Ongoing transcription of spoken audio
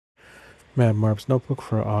Marv's Notebook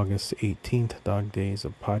for August 18th, Dog Days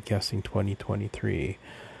of Podcasting 2023.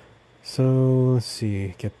 So, let's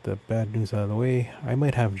see, get the bad news out of the way. I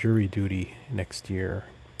might have jury duty next year.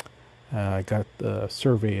 I got the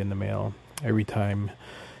survey in the mail. Every time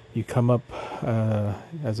you come up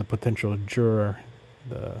as a potential juror,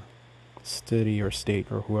 the city or state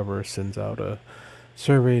or whoever sends out a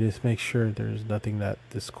survey to make sure there's nothing that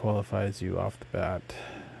disqualifies you off the bat.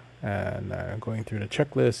 And going through the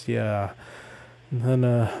checklist, yeah, none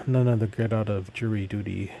of the get out of jury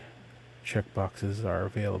duty checkboxes are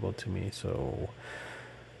available to me, so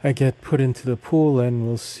I get put into the pool, and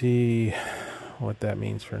we'll see what that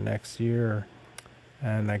means for next year.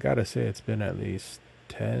 And I gotta say, it's been at least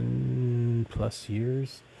 10 plus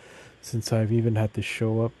years since I've even had to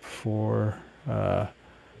show up for.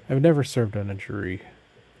 I've never served on a jury.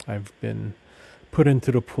 I've been put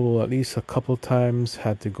into the pool at least a couple times,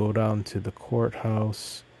 had to go down to the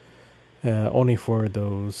courthouse, only for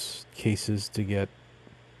those cases to get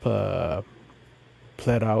uh,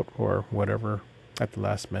 pled out or whatever at the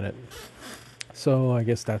last minute. So I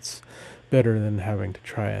guess that's better than having to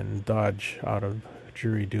try and dodge out of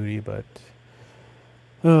jury duty, but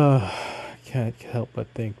can't help but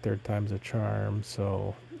think third time's a charm,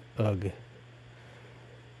 so ugh.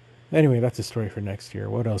 Anyway, that's a story for next year.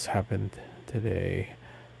 What else happened today?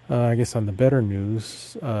 I guess on the better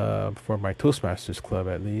news, for my Toastmasters club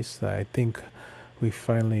at least, I think we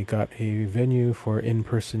finally got a venue for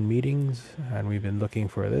in-person meetings, and we've been looking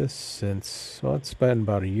for this since, well, it's been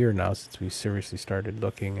about a year now since we seriously started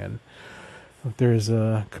looking. And there's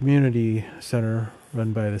a community center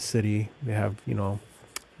run by the city. They have,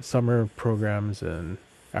 summer programs and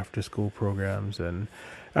after school programs, and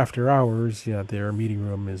after hours, yeah, their meeting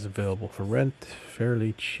room is available for rent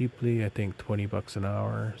fairly cheaply. I think $20 an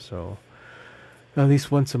hour. So at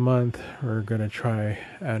least once a month, we're gonna try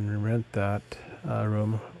and rent that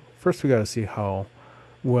room. First, we got to see how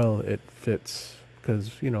well it fits,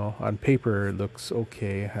 because on paper it looks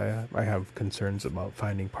okay. I have concerns about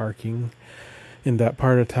finding parking in that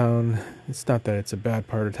part of town. It's not that it's a bad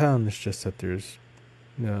part of town. It's just that there's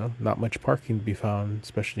not much parking to be found,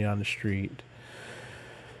 especially on the street.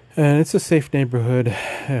 And it's a safe neighborhood.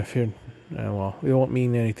 If you're, well, it won't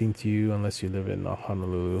mean anything to you unless you live in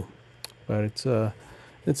Honolulu, but it's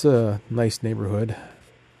a nice neighborhood.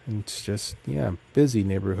 And it's just, yeah, busy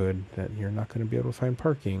neighborhood that you're not going to be able to find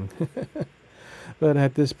parking. But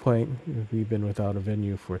at this point, we've been without a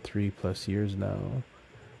venue for 3+ years now.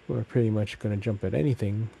 We're pretty much going to jump at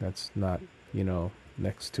anything that's not,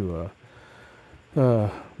 next to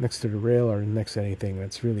next to the rail, or next to anything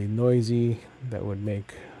that's really noisy that would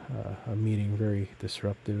make a meeting very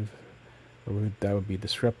disruptive, that would be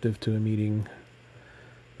disruptive to a meeting.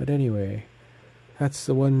 But anyway, that's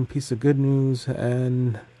the one piece of good news.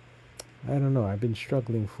 And I don't know, I've been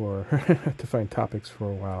struggling for to find topics for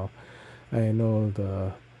a while. I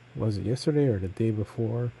know was it yesterday or the day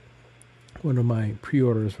before, one of my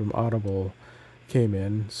pre-orders from Audible came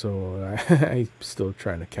in, so I'm still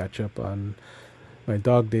trying to catch up on my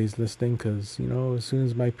dog days listening, because as soon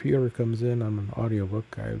as my pre-order comes in on an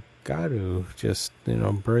audiobook, I've got to just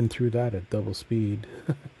burn through that at double speed.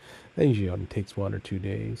 That usually only takes 1 or 2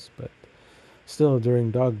 days, but still,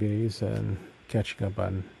 during dog days and catching up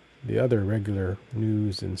on the other regular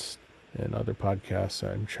news and other podcasts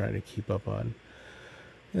I'm trying to keep up on.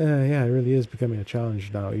 Yeah, it really is becoming a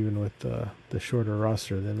challenge now, even with the shorter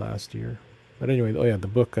roster than last year. But anyway, oh yeah, the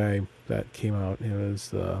book that came out, it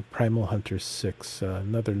was Primal Hunter 6,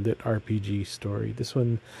 another lit RPG story. This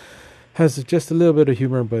one has just a little bit of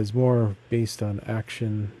humor, but it's more based on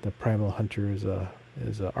action. The Primal Hunter is a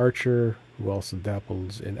archer who also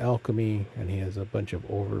dabbles in alchemy, and he has a bunch of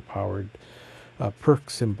overpowered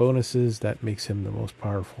perks and bonuses that makes him the most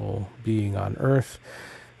powerful being on Earth,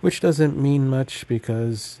 which doesn't mean much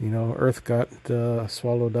because Earth got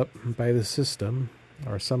swallowed up by the system,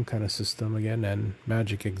 or some kind of system again, and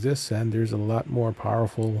magic exists, and there's a lot more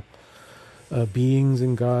powerful beings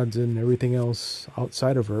and gods and everything else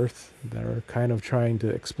outside of Earth that are kind of trying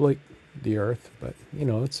to exploit the Earth. But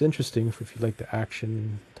it's interesting if you like the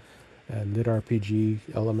action and lit RPG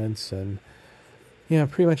elements, and yeah,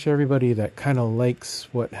 pretty much everybody that kind of likes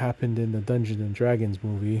what happened in the Dungeons and Dragons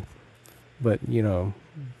movie. But the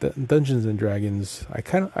Dungeons and Dragons,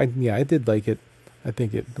 I did like it. I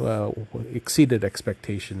think it exceeded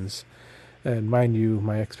expectations, and mind you,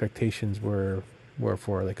 my expectations were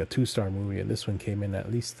for like a 2-star movie, and this one came in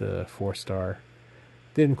at least a 4-star.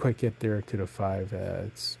 Didn't quite get there to the 5.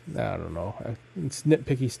 It's, I don't know, it's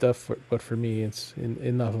nitpicky stuff, but for me, it's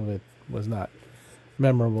enough of it was not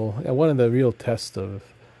memorable. And one of the real tests of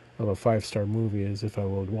of a 5-star movie as if I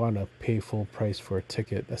would want to pay full price for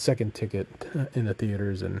a second ticket in the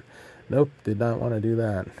theaters, and nope, did not want to do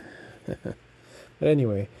that. But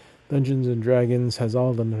anyway, Dungeons and Dragons has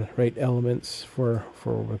all the right elements for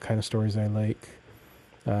what kind of stories I like.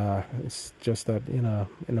 It's just that in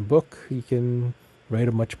a book you can write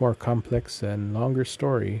a much more complex and longer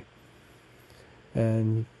story,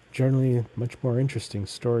 and generally a much more interesting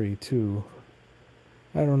story too.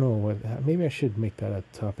 I don't know what. Maybe I should make that a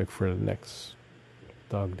topic for the next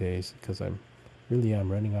dog days, because I'm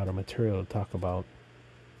running out of material to talk about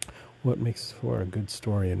what makes for a good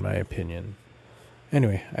story in my opinion.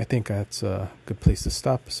 Anyway, I think that's a good place to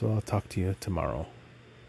stop, so I'll talk to you tomorrow.